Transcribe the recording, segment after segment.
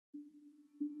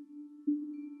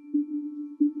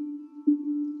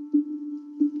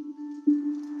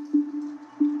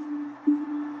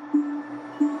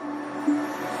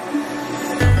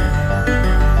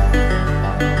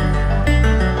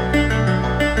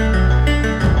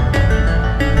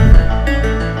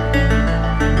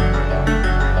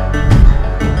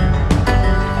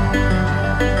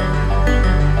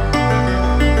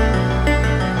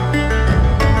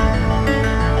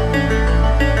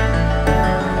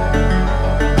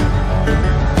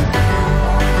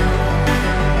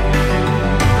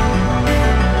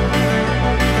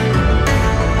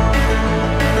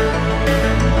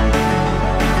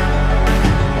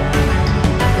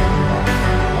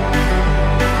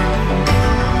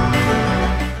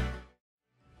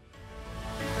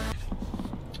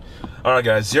Alright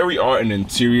guys, here we are in the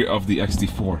interior of the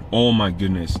XT4. Oh my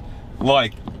goodness.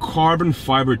 Like, carbon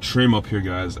fiber trim up here,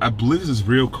 guys. I believe this is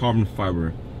real carbon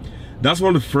fiber. That's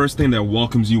one of the first things that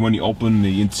welcomes you when you open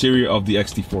the interior of the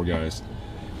XT4, guys.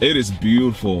 It is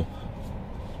beautiful.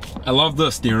 I love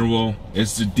the steering wheel.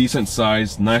 It's a decent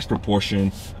size, nice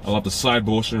proportion. I love the side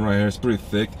bolstering right here. It's pretty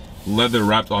thick. Leather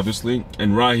wrapped, obviously.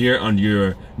 And right here on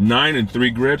your 9 and 3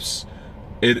 grips,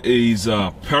 it is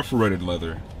perforated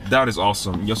leather. That is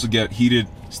awesome. You also get heated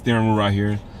steering wheel right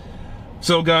here.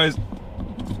 So guys,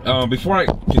 before I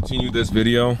continue this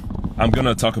video, I'm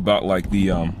gonna talk about like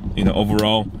the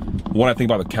overall what I think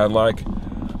about the Cadillac.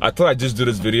 I thought I'd just do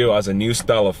this video as a new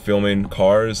style of filming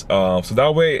cars, so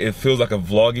that way it feels like a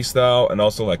vloggy style and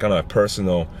also like kind of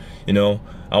personal.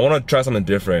 I want to try something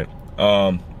different.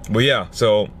 But yeah,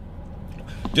 so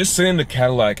just sitting in the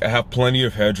Cadillac, I have plenty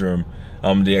of headroom.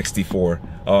 The XT4.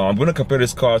 I'm gonna compare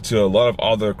this car to a lot of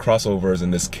other crossovers in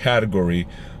this category.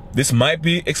 This might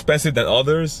be expensive than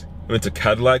others. I mean, it's a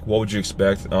Cadillac, what would you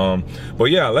expect? But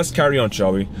yeah, let's carry on,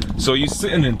 shall we? So you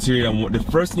sit in the interior, and the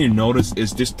first thing you notice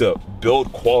is just the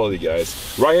build quality,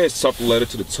 guys. Right here, it's soft leather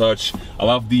to the touch. I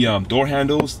love the door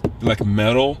handles, like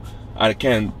metal.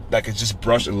 It's just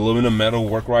brushed aluminum metal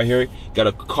work right here. Got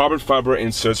a carbon fiber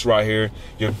inserts right here.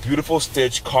 You have beautiful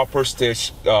stitch, copper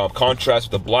stitch, contrast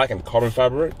with the black and carbon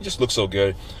fiber. It just looks so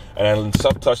good. And then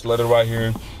soft touch leather right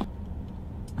here.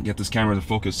 Get this camera to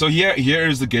focus. So here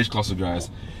is the gauge cluster,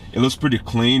 guys. It looks pretty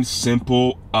clean,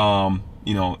 simple.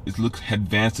 It looks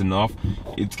advanced enough.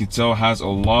 You can tell it has a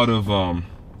lot of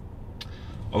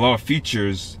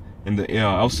features. And the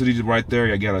LCD right there,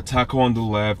 you got a tacho on the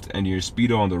left and your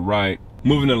speedo on the right.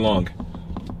 Moving along,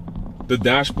 the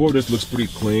dashboard just looks pretty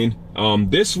clean.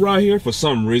 This right here, for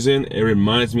some reason, it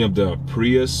reminds me of the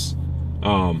Prius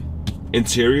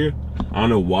interior. I don't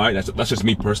know why. That's just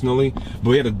me personally.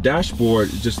 But yeah, the dashboard,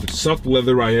 just soft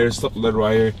leather right here,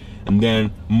 and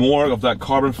then more of that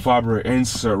carbon fiber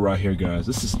insert right here, guys.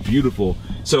 This is beautiful.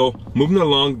 So moving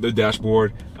along the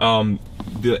dashboard,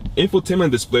 the infotainment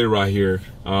display right here,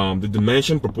 the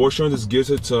dimension, proportion, this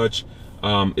gives it touch.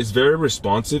 It's very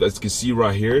responsive, as you can see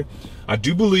right here. I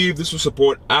do believe this will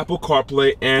support Apple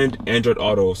CarPlay and Android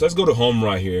Auto. So let's go to home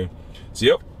right here. So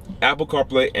yep, Apple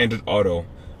CarPlay, Android Auto.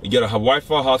 You get a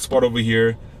Wi-Fi hotspot over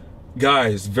here.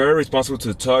 Guys, very responsive to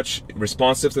the touch,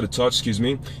 excuse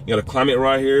me. You got a climate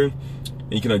right here,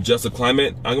 and you can adjust the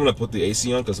climate. I'm gonna put the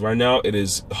AC on because right now it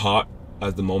is hot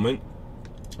at the moment.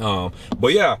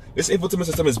 But yeah, this infotainment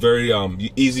system is very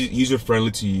easy,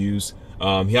 user-friendly to use.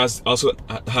 He also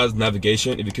has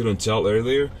navigation, if you couldn't tell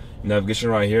earlier. Navigation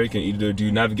right here, you can either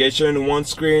do navigation in one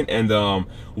screen and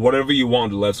whatever you want on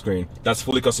the left screen. That's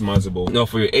fully customizable. Now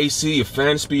for your AC, your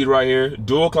fan speed right here,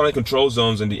 dual climate control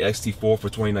zones in the XT4 for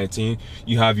 2019.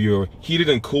 You have your heated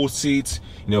and cooled seats,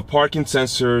 parking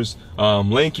sensors,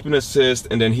 lane keeping assist,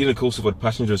 and then heated and cooled for the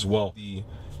passenger as well. The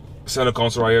center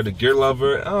console right here, the gear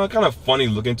lever, kind of funny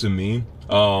looking to me,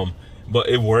 but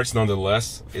it works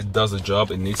nonetheless. It does the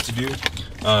job it needs to do.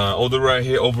 Over right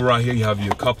here, you have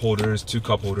your cup holders, 2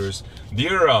 cup holders.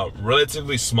 They're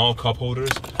relatively small cup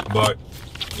holders, but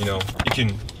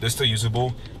they're still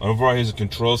usable. And over right here is the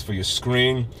controls for your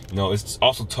screen. It's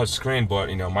also touch screen, but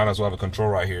might as well have a control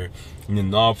right here. And the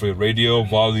knob for your radio,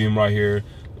 volume right here,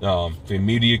 for your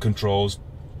media controls.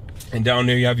 And down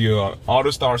there you have your auto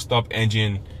start stop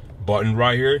engine button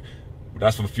right here.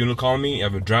 That's for the fuel economy. You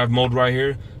have a drive mode right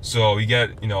here. So you get,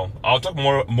 I'll talk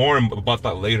more about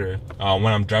that later when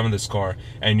I'm driving this car.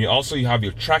 And you have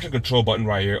your traction control button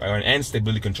right here and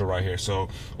stability control right here. So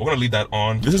we're gonna leave that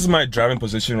on. This is my driving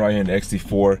position right here in the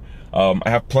XT4. I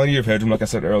have plenty of headroom, like I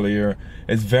said earlier.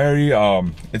 It's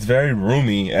very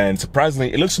roomy, and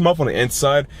surprisingly, it looks small on the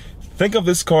inside. Think of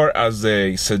this car as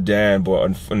a sedan, but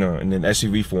in an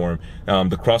SUV form.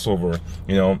 The crossover,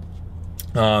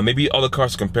 maybe other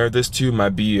cars to compare this to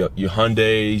might be your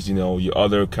Hyundais, your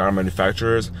other car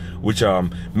manufacturers, which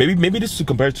maybe this to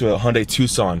compare to a Hyundai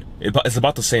Tucson. It's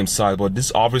about the same size, but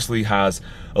this obviously has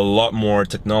a lot more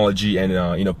technology and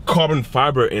carbon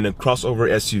fiber in a crossover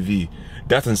SUV.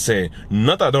 That's insane.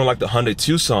 Not that I don't like the Hyundai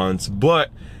Tucsons,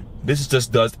 but this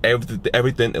just does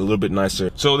everything a little bit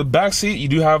nicer. So the back seat, you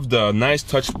do have the nice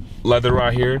touch leather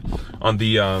right here on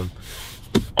the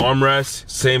armrest,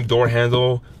 same door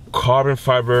handle. Carbon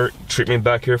fiber treatment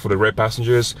back here for the rear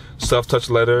passengers, soft touch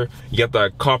leather. You got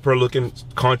that copper looking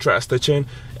contrast stitching.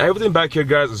 Everything back here,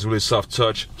 guys, is really soft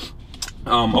touch.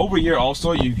 Over here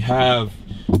also you have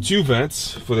 2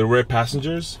 vents for the rear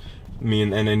passengers.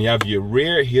 And then you have your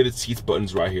rear heated seats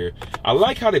buttons right here. I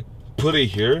like how they put it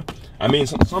here. I mean,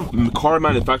 some car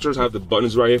manufacturers have the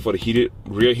buttons right here for the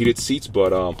rear heated seats,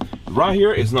 but right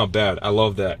here it's not bad. I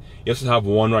love that. You also have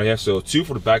one right here, so 2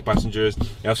 for the back passengers.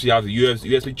 You also have the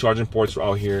USB charging ports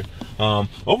out here.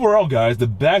 Overall, guys, the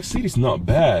back seat is not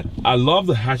bad. I love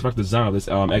the hatchback design of this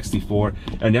XT4,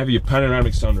 and you have your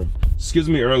panoramic sunroof. Excuse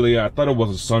me earlier, I thought it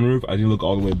was a sunroof. I didn't look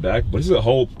all the way back, but this is a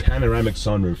whole panoramic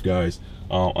sunroof, guys,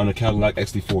 on a Cadillac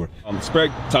XT4.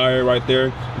 Spec tire right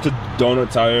there. It's a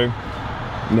donut tire.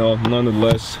 No,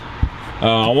 nonetheless,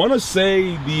 I want to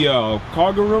say the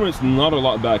cargo room is not a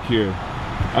lot back here.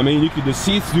 I mean, the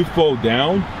seats do fold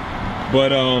down,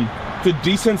 but it's a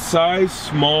decent size,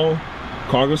 small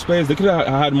cargo space. They could have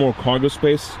had more cargo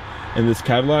space in this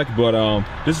Cadillac, but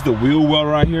this is the wheel well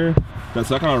right here. That's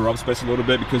that kind of rub space a little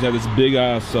bit because you have this big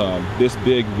ass, this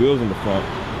big wheels in the front.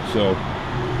 So,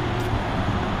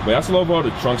 but that's a little about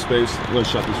the trunk space. I'm gonna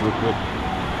shut this real quick.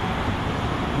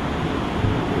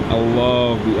 I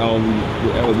love the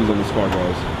LEDs on this car,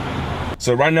 guys.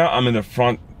 So right now I'm in the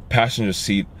front passenger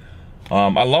seat.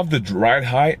 I love the ride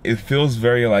height. It feels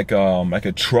very like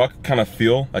a truck kind of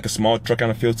feel, like a small truck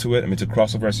kind of feel to it. I mean, it's a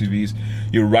crossover SUVs.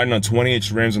 You're riding on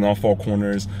 20-inch rims on all 4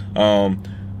 corners.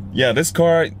 Yeah, this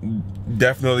car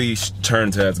definitely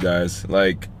turns heads, guys.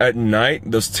 Like at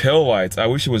night, those tail lights. I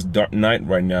wish it was dark night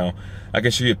right now. I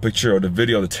can show you a picture or the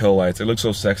video of the tail lights. It looks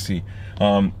so sexy.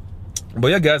 But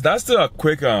yeah, guys, that's the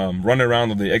quick run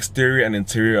around of the exterior and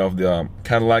interior of the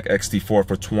Cadillac XT4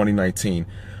 for 2019.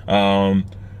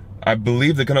 I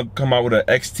believe they're gonna come out with an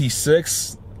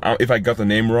XT6. If I got the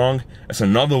name wrong, it's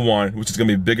another one which is gonna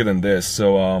be bigger than this.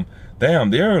 So damn,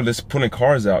 they're just putting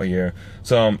cars out here.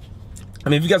 So I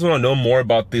mean, if you guys want to know more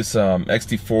about this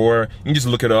XT4, you can just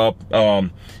look it up.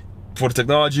 For the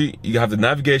technology, you have the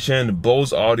navigation, the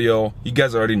Bose audio. You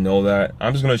guys already know that.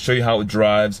 I'm just gonna show you how it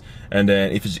drives, and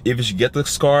then if you should get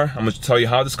this car, I'm gonna tell you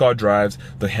how this car drives,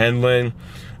 the handling,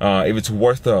 if it's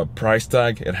worth the price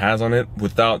tag it has on it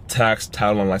without tax,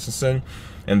 title, and licensing,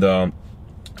 and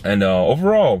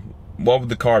overall, what would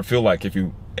the car feel like if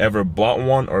you ever bought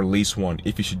one or leased one?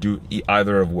 If you should do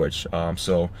either of which.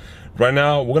 So right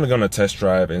now we're gonna go on a test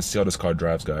drive and see how this car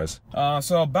drives, guys.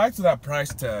 So back to that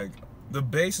price tag. The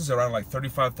base is around like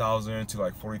 35,000 to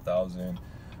like 40,000,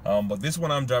 but this one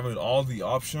I'm driving with all the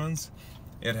options.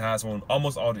 It has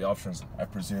almost all the options, I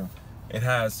presume. It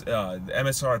has the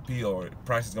MSRP or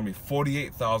price is gonna be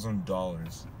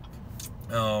 $48,000.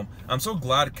 I'm so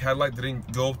glad Cadillac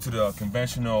didn't go to the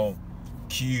conventional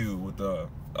Q with the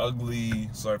ugly,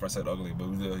 sorry if I said ugly, but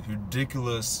with the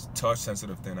ridiculous touch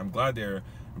sensitive thing. I'm glad they're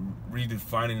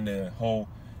redefining the whole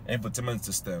infotainment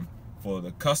system for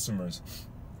the customers.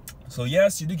 So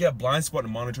yes, you do get blind spot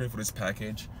monitoring for this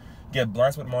package. You get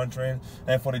blind spot monitoring,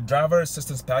 and for the driver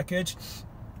assistance package,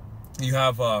 you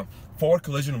have forward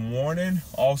collision warning.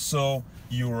 Also,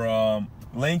 your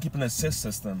lane keeping assist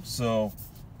system. So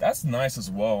that's nice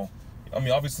as well. I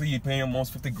mean, obviously you're paying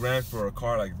almost 50 grand for a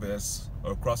car like this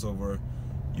or a crossover.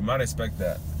 You might expect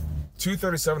that.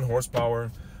 237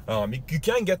 horsepower. You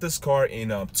can get this car in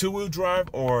 2-wheel drive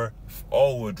or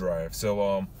all-wheel drive.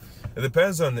 So it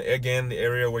depends on, again, the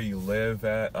area where you live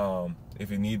at. If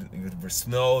it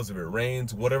snows, if it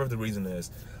rains, whatever the reason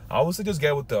is. I would say just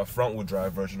get with the front-wheel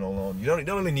drive version alone. You don't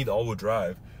really need all-wheel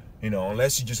drive, you know,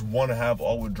 unless you just want to have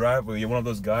all-wheel drive. Or you're one of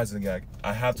those guys that like,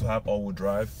 I have to have all-wheel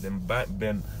drive. Then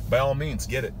by all means,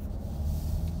 get it.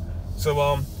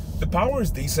 So the power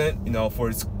is decent, you know, for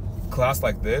its class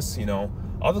like this. You know,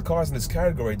 other cars in this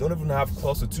category don't even have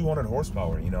close to 200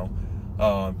 horsepower. You know.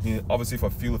 Obviously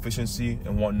for fuel efficiency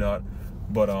and whatnot,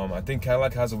 but I think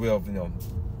Cadillac has a way of, you know,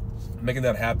 making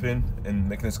that happen and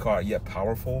making this car yet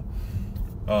powerful.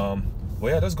 Well,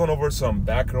 yeah, just going over some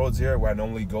back roads here where I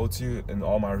normally go to in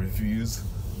all my reviews.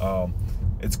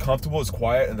 It's comfortable, it's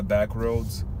quiet in the back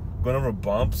roads. Going over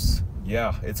bumps,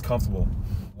 yeah, it's comfortable.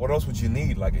 What else would you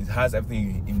need? Like, it has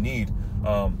everything you need.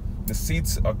 The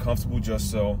seats are comfortable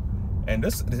just so. And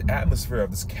this atmosphere of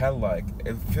this Cadillac,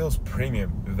 it feels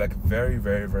premium. It's like very,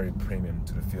 very, very premium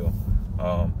to the feel.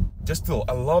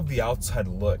 I love the outside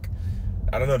look.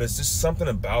 I don't know, there's just something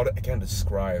about it I can't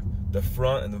describe. The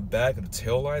front and the back of the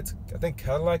taillights. I think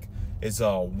Cadillac is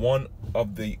one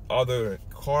of the other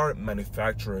car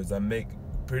manufacturers that make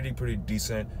pretty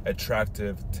decent,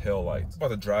 attractive taillights.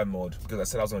 About the drive mode, because I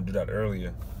said I was gonna do that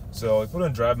earlier. So if you put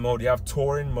in drive mode, you have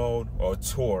touring mode, or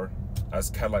tour,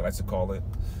 as Cadillac likes to call it.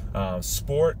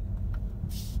 Sport,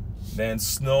 then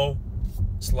snow/ice.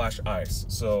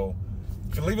 So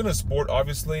if you're leaving in sport,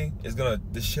 obviously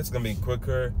this shit's gonna be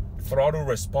quicker. Throttle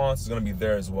response is gonna be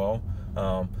there as well.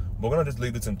 We're gonna just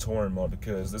leave this in touring mode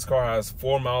because this car has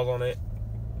 4 miles on it.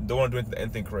 Don't want to do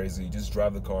anything crazy. Just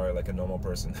drive the car like a normal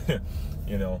person.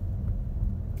 You know.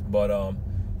 But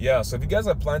yeah, so if you guys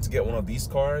are planning to get one of these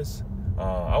cars,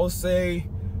 I would say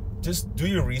just do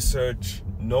your research,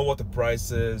 know what the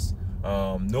price is,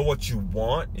 know what you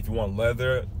want. If you want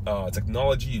leather,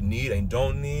 technology you need and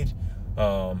don't need,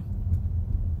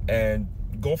 and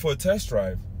go for a test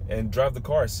drive and drive the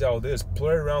car, see how it is,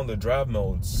 play around the drive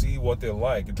modes, see what they're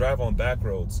like, drive on back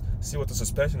roads, see what the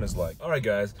suspension is like. Alright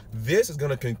guys, this is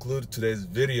gonna conclude today's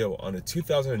video on the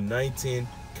 2019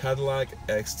 Cadillac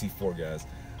XT4, guys.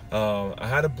 I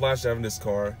had a blast driving this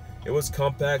car. It was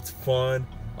compact, fun,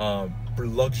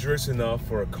 luxurious enough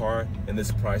for a car in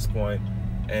this price point,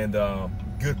 and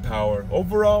good power.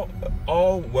 Overall,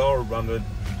 all well-rounded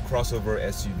crossover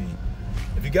SUV.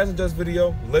 If you guys enjoyed this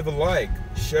video, leave a like,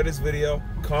 share this video,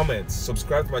 comment,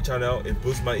 subscribe to my channel. It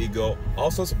boosts my ego.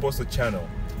 Also supports the channel.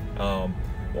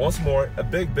 Once more, a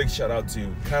big shout out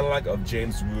to Cadillac of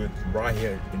James Wood right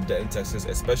here in Denton, Texas,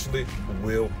 especially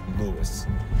Will Lewis.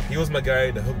 He was my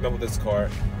guy that hooked me up with this car.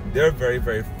 They're very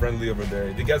friendly over there.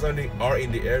 If you guys are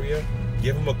in the area,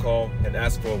 give him a call and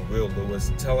ask for Will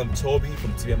Lewis. Tell him Toby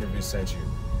from TBM Review sent you.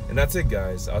 And that's it,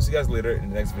 guys. I'll see you guys later in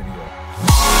the next video.